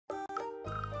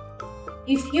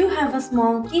If you have a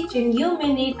small kitchen, you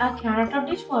may need a countertop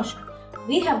dishwasher.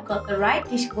 We have got the right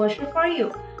dishwasher for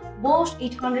you. Bosch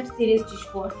 800 series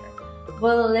dishwasher.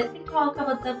 Well, let me talk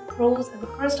about the pros at the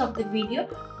first of the video.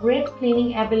 Great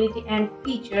cleaning ability and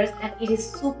features, and it is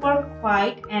super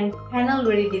quiet and panel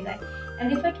ready design.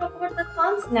 And if I talk about the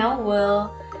cons now,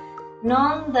 well,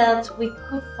 none that we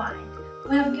could find.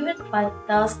 We have given but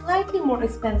the slightly more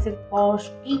expensive Bosch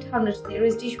 800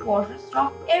 series dishwasher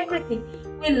stock everything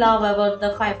we love about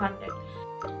the 500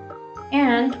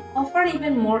 and offer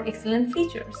even more excellent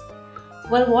features.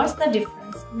 Well, what's the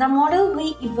difference? The model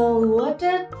we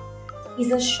evaluated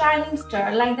is a shining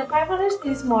star. Like the 500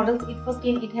 series models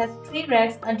it has 3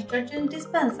 racks, a detergent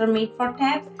dispenser made for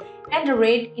taps, and a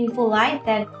red info light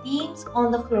that beams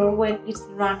on the floor when it's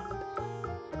running.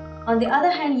 On the other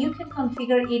hand, you can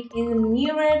configure it in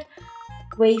myriad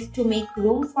ways to make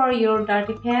room for your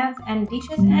dirty pans and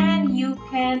dishes, and you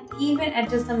can even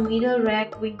adjust the middle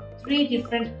rack with 3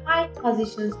 different height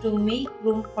positions to make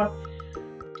room for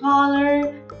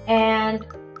taller and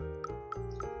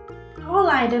tall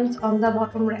items on the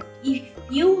bottom rack. If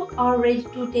you are ready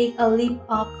to take a leap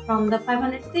up from the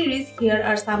 500 series, here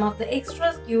are some of the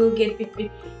extras you will get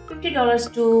between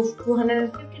 $50 to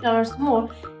 $250 more,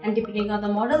 and depending on the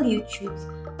model you choose.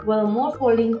 Well, more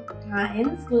folding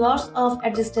times, lots of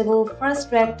adjustable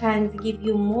first rack times give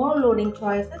you more loading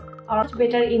choices. Are much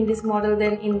better in this model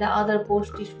than in the other Bosch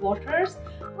dishwashers.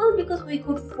 Well, because we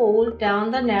could fold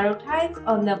down the narrow tiles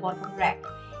on the bottom rack,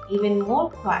 even more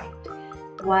quiet.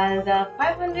 While the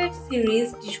 500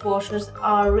 series dishwashers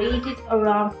are rated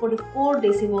around 44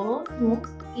 decibels, most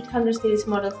 800 series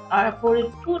models are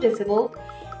 42 decibels,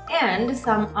 and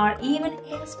some are even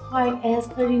as quiet as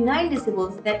 39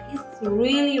 decibels. That is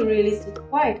really super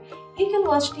quiet. You can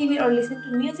watch TV or listen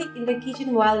to music in the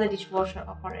kitchen while the dishwasher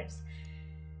operates.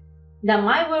 The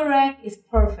My Way rack is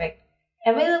perfect.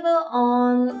 Available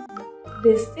on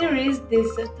this series, this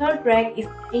third rack is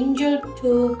angled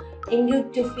to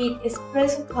feed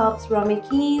espresso cups,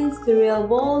 ramekins, cereal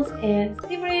bowls, and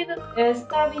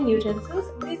serving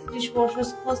utensils. These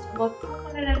dishwashers cost about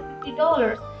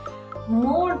 $250,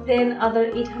 more than other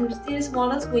 800 series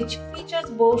models, which features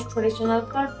Bosch traditional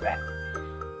card rack.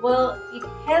 Well, it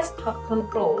has tough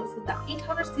controls. The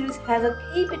 800 series has a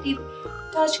captive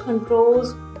touch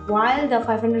controls, while the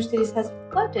 500 series has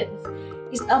buttons.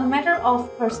 It's a matter of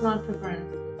personal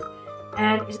preferences,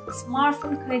 and its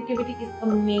smartphone connectivity is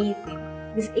amazing.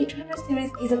 This 800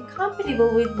 series is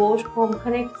compatible with Bosch Home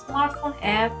Connect smartphone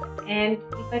app, and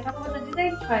if I talk about the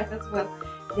design choices, well,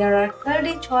 there are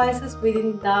 30 choices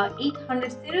within the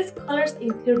 800 series. Colors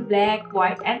include black,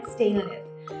 white, and stainless.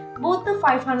 Both the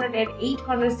 500 and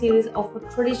 800 series offer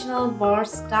traditional bar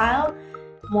style,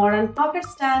 modern pocket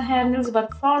style handles,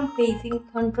 but front facing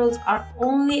controls are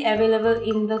only available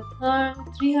in the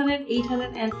 300,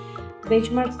 800, and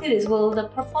benchmark series. Well, the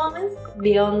performance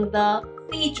beyond the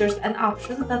features and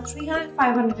options, the 300,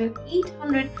 500, and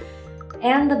 800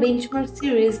 and the benchmark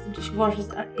series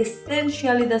dishwashers are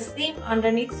essentially the same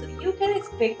underneath, so you can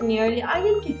expect nearly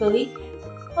identically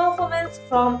performance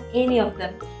from any of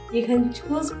them. You can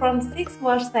choose from 6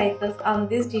 wash cycles on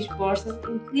these dishwashers,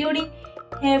 including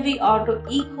heavy, auto,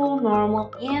 eco,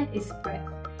 normal, and express.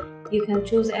 You can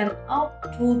choose an up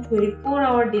to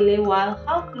 24-hour delay, while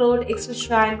half load, extra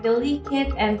shine,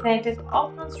 delicate, and sanitized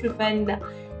options refine the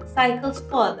cycles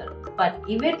further. But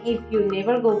even if you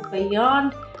never go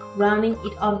beyond running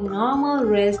it on normal,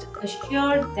 rest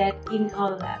assured that in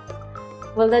all laps.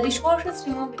 Well, the dishwashers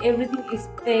remove everything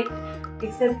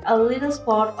except a little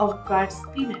spot of dried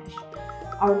spinach.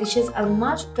 Our dishes are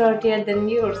much dirtier than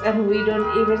yours, and we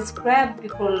don't even scrap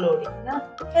before loading. The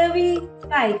heavy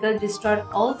cycle destroyed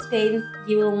all stains.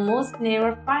 You will most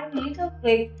never find little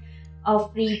flakes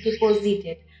of free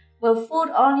deposited. Well, food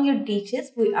on your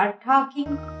dishes, we are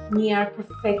talking near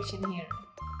perfection here.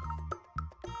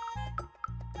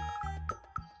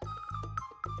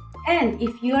 And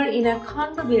if you are in a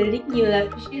condo building, you will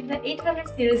appreciate the 800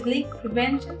 series leak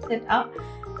prevention setup.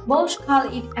 Bosch call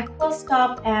it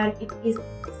AquaStop, and it is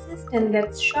a system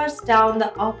that shuts down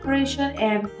the operation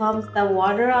and pumps the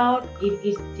water out if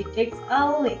it detects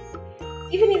a leak,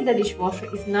 even if the dishwasher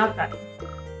is not running.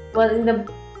 Well, in the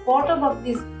bottom of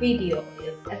this video,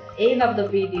 at the end of the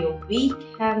video, we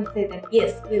can say that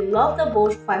yes, we love the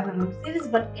Bosch 500 series,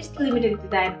 but its limited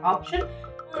design option,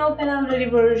 no panel ready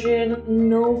version,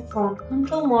 no front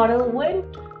control model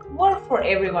won't work for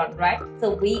everyone, right?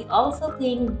 So we also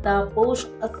think the Bosch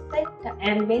Asset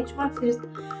and Benchmark series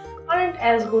aren't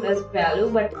as good as value,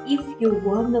 but if you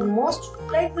want the most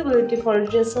flexibility for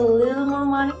just a little more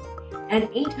money, an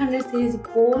 800 series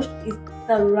Bosch is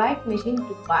the right machine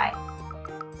to buy.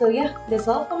 So yeah, that's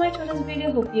all for my today's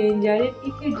video. Hope you enjoyed it.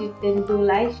 If you did, then do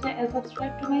like, share and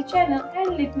subscribe to my channel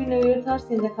and let me know your thoughts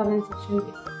in the comment section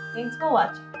below. Thanks for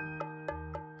watching.